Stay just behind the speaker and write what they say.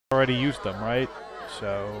already used them, right?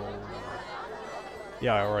 So...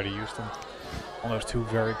 yeah, I already used them. On those 2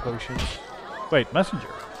 very potions. Wait, messenger.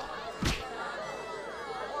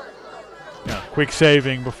 Yeah, quick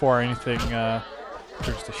saving before anything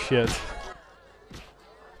turns to shit.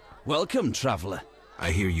 Welcome, traveler.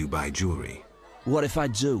 I hear you buy jewelry. What if I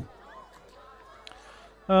do?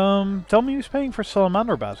 Tell me who's paying for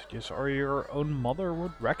salamander bandages, or your own mother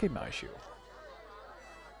would recognize you.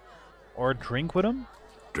 Or drink with him?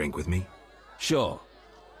 Drink with me? Sure.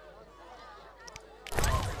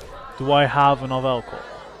 Do I have enough alcohol?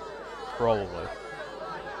 Probably.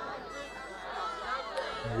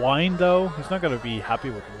 Wine, though? He's not gonna be happy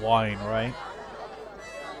with wine, right?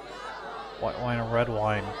 White wine or red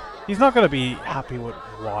wine? He's not gonna be happy with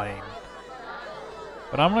wine.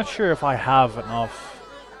 But I'm not sure if I have enough.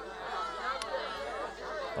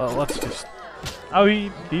 Let's just... oh,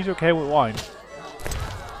 he's okay with wine.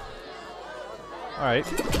 Alright.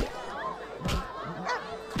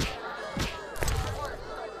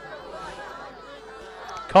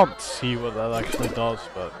 Can't see what that actually does,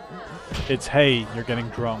 but it's, hey, you're getting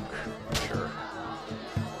drunk. Sure.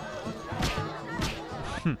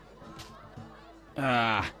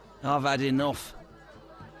 I've had enough.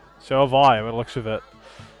 So have I, by the looks of it.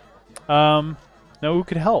 Now who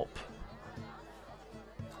could help?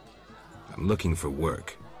 I'm looking for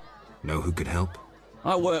work. Know who could help?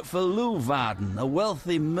 I work for Luvarden, a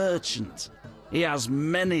wealthy merchant. He has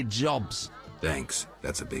many jobs. Thanks,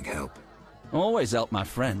 that's a big help. Always help my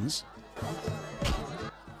friends.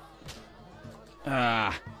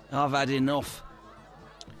 I've had enough.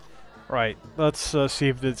 Right, let's see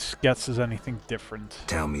if this gets us anything different.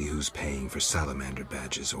 Tell me who's paying for salamander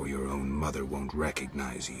badges or your own mother won't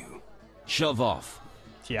recognize you. Shove off.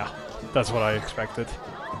 Yeah, that's what I expected.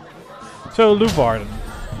 So, Luvarden.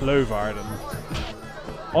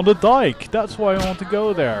 On the dike, that's why I want to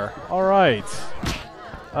go there. Alright.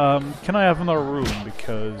 Can I have another room?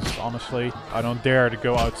 Because, honestly, I don't dare to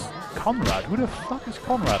go out... Conrad? Who the fuck is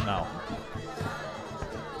Conrad now?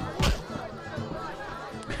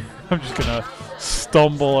 I'm just gonna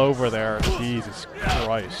stumble over there. Jesus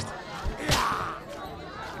Christ.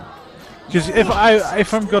 Because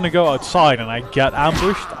if I'm gonna go outside and I get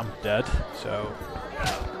ambushed, I'm dead. So...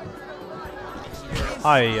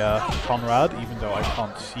 hi, Conrad, even though I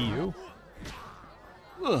can't see you.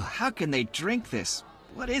 Ugh, how can they drink this?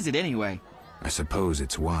 What is it anyway? I suppose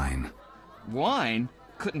it's wine. Wine?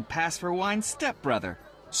 Couldn't pass for wine, stepbrother.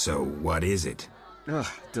 So, what is it? Ugh,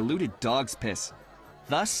 diluted dog's piss.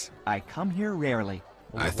 Thus, I come here rarely.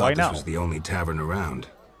 I thought this was the only tavern around.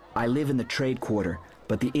 I live in the trade quarter,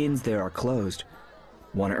 but the inns there are closed.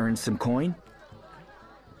 Want to earn some coin?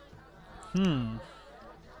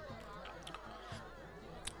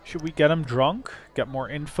 Should we get him drunk? Get more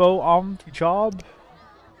info on the job?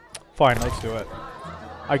 Fine, let's do it.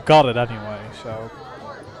 I got it anyway, so...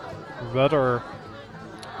 red or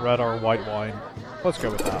white wine. Let's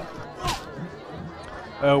go with that.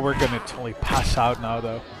 Oh, we're gonna totally pass out now,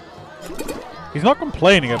 though. He's not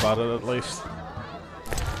complaining about it, at least.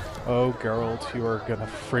 Oh, Geralt, you are gonna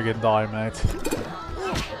friggin' die, mate.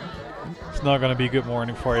 It's not gonna be a good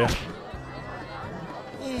morning for you.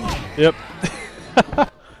 Yep.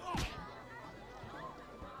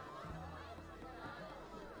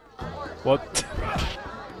 What?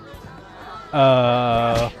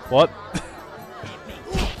 What?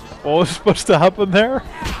 What was supposed to happen there?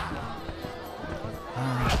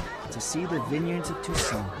 To see the vineyards of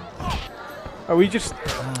Toussaint. Are we just...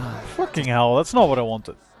 fucking hell, that's not what I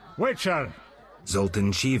wanted. Witcher!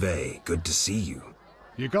 Zoltan Chive, good to see you.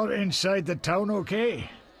 You got inside the town okay?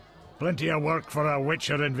 Plenty of work for a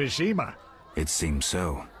witcher in Vizima. It seems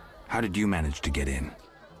so. How did you manage to get in?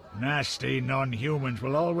 Nasty non-humans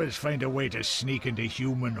will always find a way to sneak into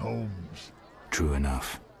human homes. True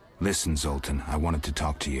enough. Listen, Zoltan, I wanted to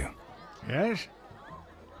talk to you. Yes?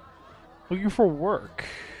 Looking for work.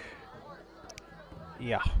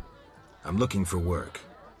 Yeah. I'm looking for work.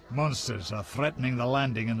 Monsters are threatening the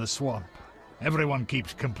landing in the swamp. Everyone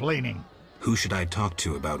keeps complaining. Who should I talk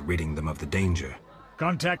to about ridding them of the danger?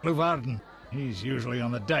 Contact Luvarden. He's usually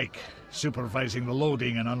on the dike, supervising the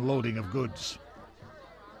loading and unloading of goods.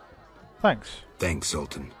 Thanks. Thanks,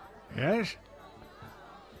 Zoltan. Yes?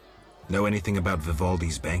 Know anything about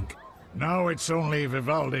Vivaldi's bank? Now it's only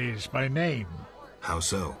Vivaldi's by name. How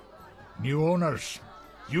so? New owners.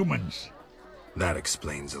 Humans. That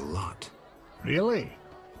explains a lot. Really?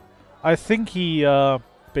 I think he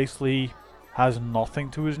basically has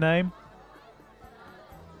nothing to his name.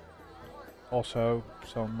 Also,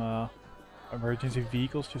 some emergency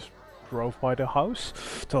vehicles just drove by the house,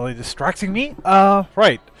 totally distracting me.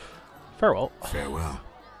 Right. Farewell. Farewell.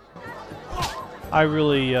 I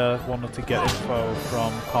really wanted to get info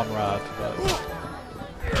from Conrad, but...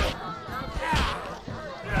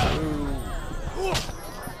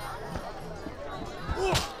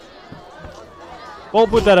 Well,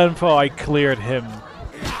 with that info, I cleared him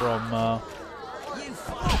from...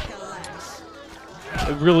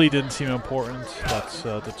 It really didn't seem important. That's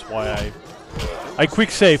why I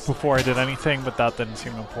quick saved before I did anything, but that didn't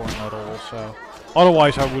seem important at all. So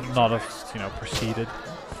otherwise, I would not have, proceeded.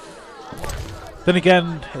 Then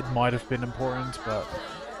again, it might have been important, but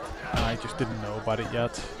I just didn't know about it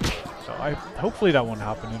yet. So hopefully that won't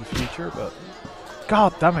happen in the future. But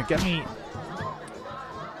God damn it, get me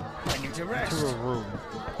into a room.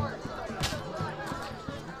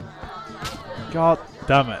 God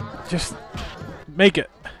damn it, just make it.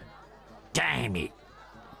 Damn it.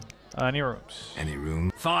 Any rooms? Any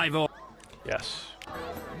room? 5 or... Yes.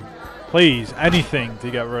 Please, anything to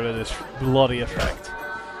get rid of this bloody effect.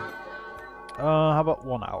 How about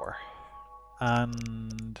 1 hour?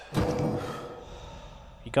 And...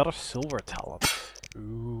 he got a silver talent.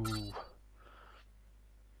 Ooh.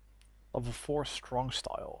 Level 4 strong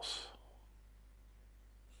styles.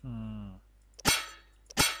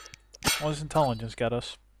 What does intelligence get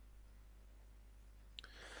us?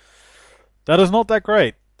 That is not that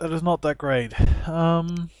great. That is not that great.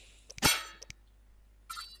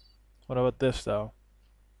 What about this though?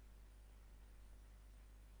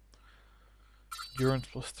 Endurance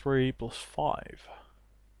 +3 +5.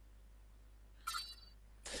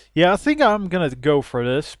 Yeah, I think I'm gonna go for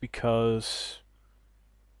this because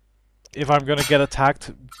if I'm gonna get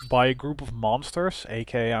attacked by a group of monsters,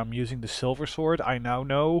 aka I'm using the silver sword, I now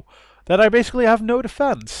know that I basically have no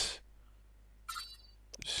defense.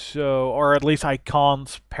 So, or at least I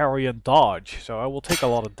can't parry and dodge, so I will take a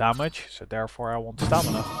lot of damage, so therefore I want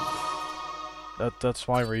stamina. That's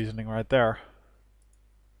my reasoning right there.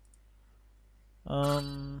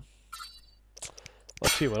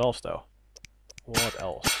 Let's see what else though. What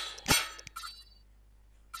else?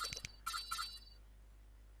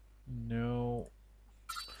 No.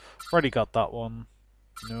 Already got that one.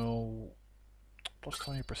 No. Plus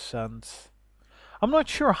 20%. I'm not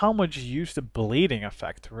sure how much use the bleeding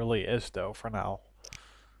effect really is though for now.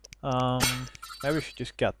 Maybe we should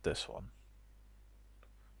just get this one.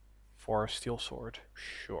 For a steel sword.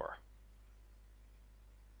 Sure.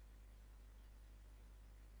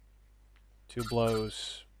 2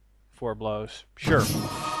 blows. 4 blows. Sure.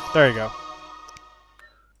 There you go.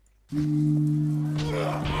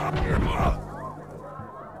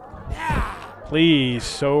 Please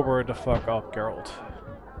sober the fuck up, Geralt.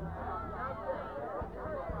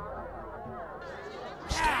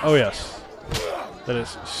 Oh yes. That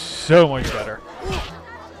is so much better.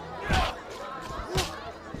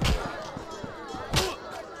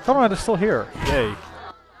 Conrad is still here. Yay.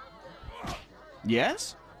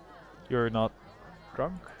 Yes? You're not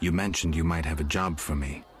drunk? You mentioned you might have a job for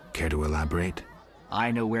me. Care to elaborate? I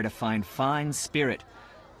know where to find fine spirit,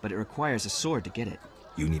 but it requires a sword to get it.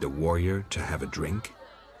 You need a warrior to have a drink?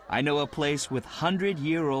 I know a place with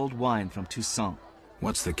 100-year-old wine from Toussaint.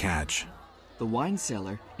 What's the catch? The wine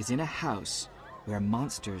cellar is in a house where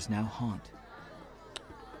monsters now haunt.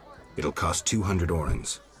 It'll cost 200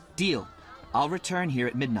 orens. Deal. I'll return here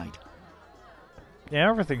at midnight. Yeah,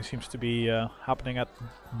 everything seems to be happening at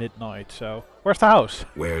midnight, so... Where's the house?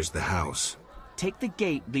 Where's the house? Take the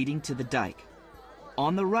gate leading to the dike.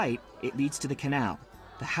 On the right, it leads to the canal.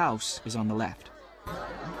 The house is on the left.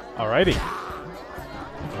 Alrighty.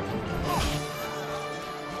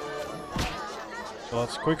 So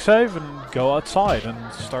let's quick save and go outside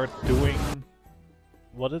and start doing...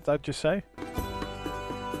 What did I just say?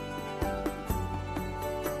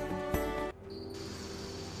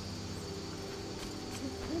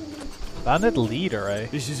 Bandit leader, eh?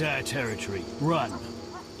 This is our territory. Run.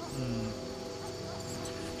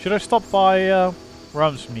 Should I stop by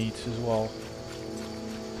Rum's Meats as well?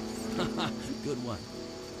 Good one.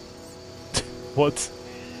 What?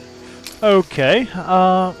 Okay.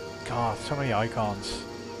 God, so many icons.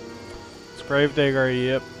 It's Gravedigger.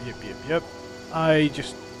 Yep. I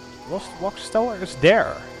just lost Watchtower is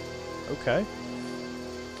there. Okay.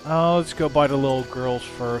 Let's go by the little girls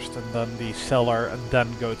first, and then the cellar, and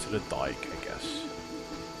then go to the dike, I guess.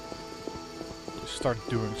 Just start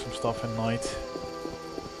doing some stuff at night.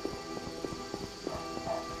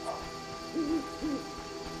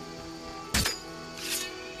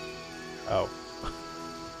 Oh.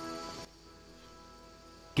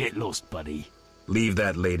 Get lost, buddy. Leave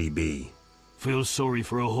that lady be. Feel sorry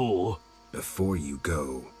for a whore? Before you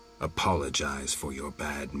go, apologize for your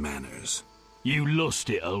bad manners. You lost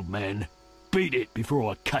it, old man. Beat it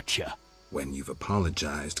before I cut ya. When you've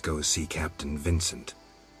apologized, go see Captain Vincent.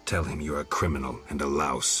 Tell him you're a criminal and a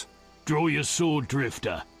louse. Draw your sword,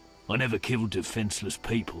 Drifter. I never killed defenseless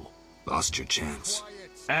people. Lost your chance.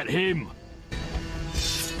 At him!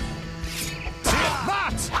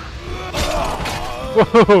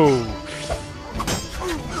 Whoa!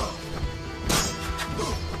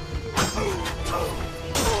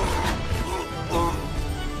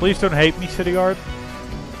 Please don't hate me, City Guard.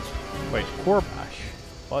 Wait, Corbash.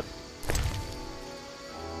 What?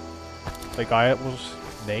 The guy that was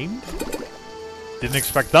named? Didn't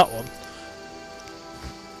expect that one.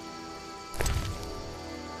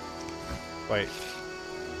 Wait.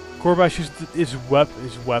 Corbash is web.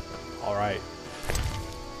 Alright.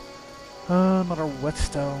 Another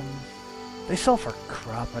whetstone. They sell for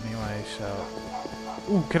crap anyway, so...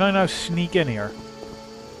 Ooh, can I now sneak in here?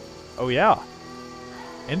 Oh yeah.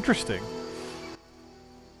 Interesting.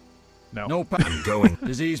 No. No I'm going.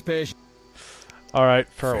 disease patient. Alright,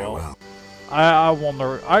 farewell. Farewell. I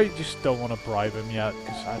wonder... I just don't want to bribe him yet,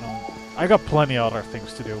 because I got plenty of other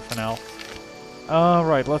things to do for now.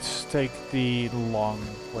 Right, let's take the long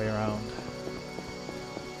way around.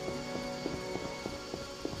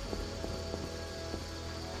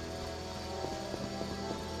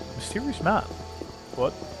 Mysterious man.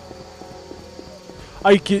 What?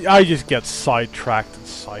 I just get sidetracked and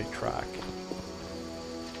sidetracked.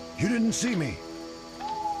 You didn't see me.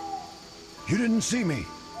 You didn't see me.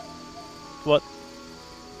 What?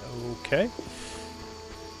 Okay.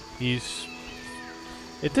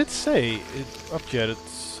 It did say it updated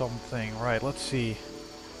something. Right, let's see.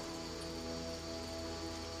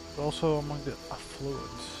 But also among the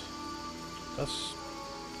affluents. That's...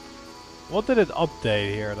 What did it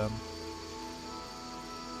update here then?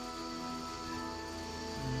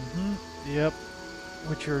 Yep.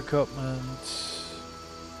 With your equipment.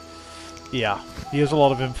 Yeah, he has a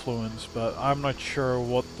lot of influence, but I'm not sure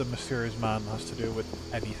what the mysterious man has to do with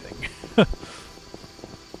anything.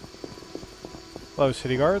 Hello,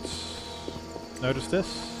 city guards. Notice this?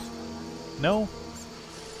 No?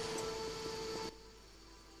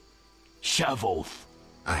 Shove off.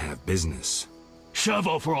 I have business. Shove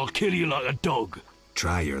off or I'll kill you like a dog.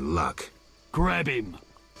 Try your luck. Grab him.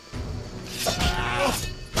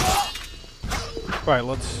 Right,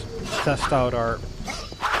 let's test out our...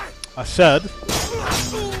 I said...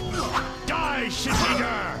 Die,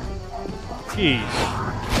 shit-eater! Jeez.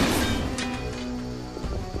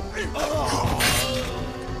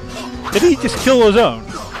 Did he just kill his own?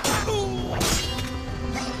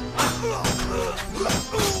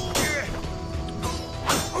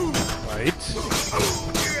 Right.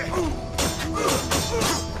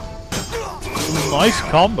 Nice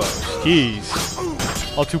combos.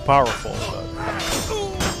 Jeez. Not too powerful, but...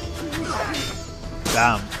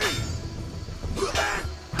 Damn.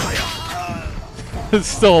 It's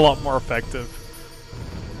still a lot more effective.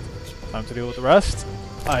 Time to deal with the rest.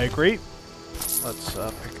 I agree. Let's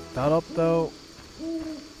pick that up though.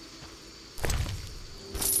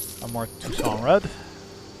 One more Tucson Red.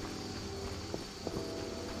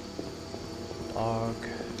 Dog.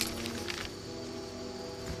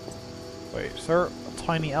 Wait, is there a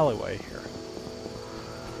tiny alleyway here?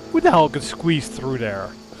 Who the hell could squeeze through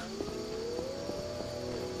there?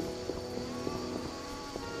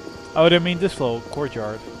 Oh, I mean this little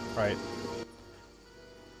courtyard. Right.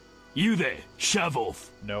 You there, shove off.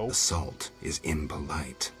 No. Assault is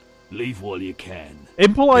impolite. Leave while you can.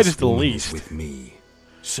 Impolite is This the woman least. is with me.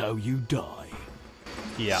 So you die.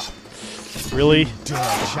 Yeah. Really? Dare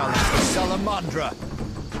challenge the Salamandra!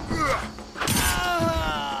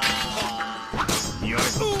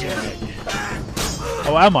 You're dead.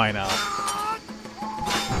 Oh, am I now?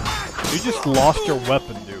 You just lost your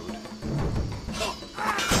weapon, dude.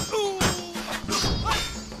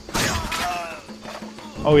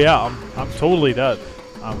 Oh yeah, I'm totally dead.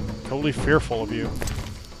 I'm totally fearful of you.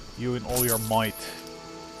 You and all your might.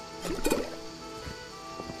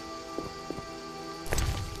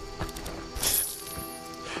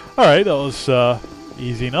 Alright, that was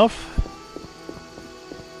easy enough.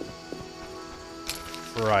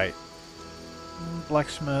 Right.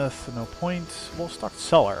 Blacksmith, no point. Well-stocked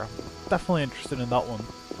cellar. I'm definitely interested in that one.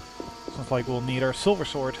 Sounds like we'll need our silver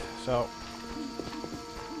sword, so...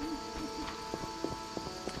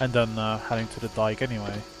 And then heading to the dike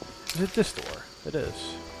anyway. Is it this door? It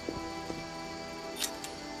is.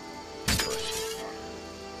 Interesting.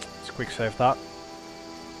 Let's quick save that.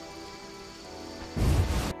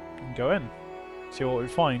 And go in. See what we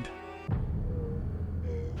find.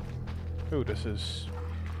 Ooh, this is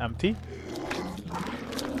empty.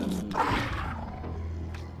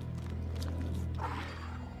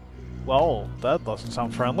 Well, that doesn't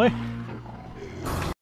sound friendly.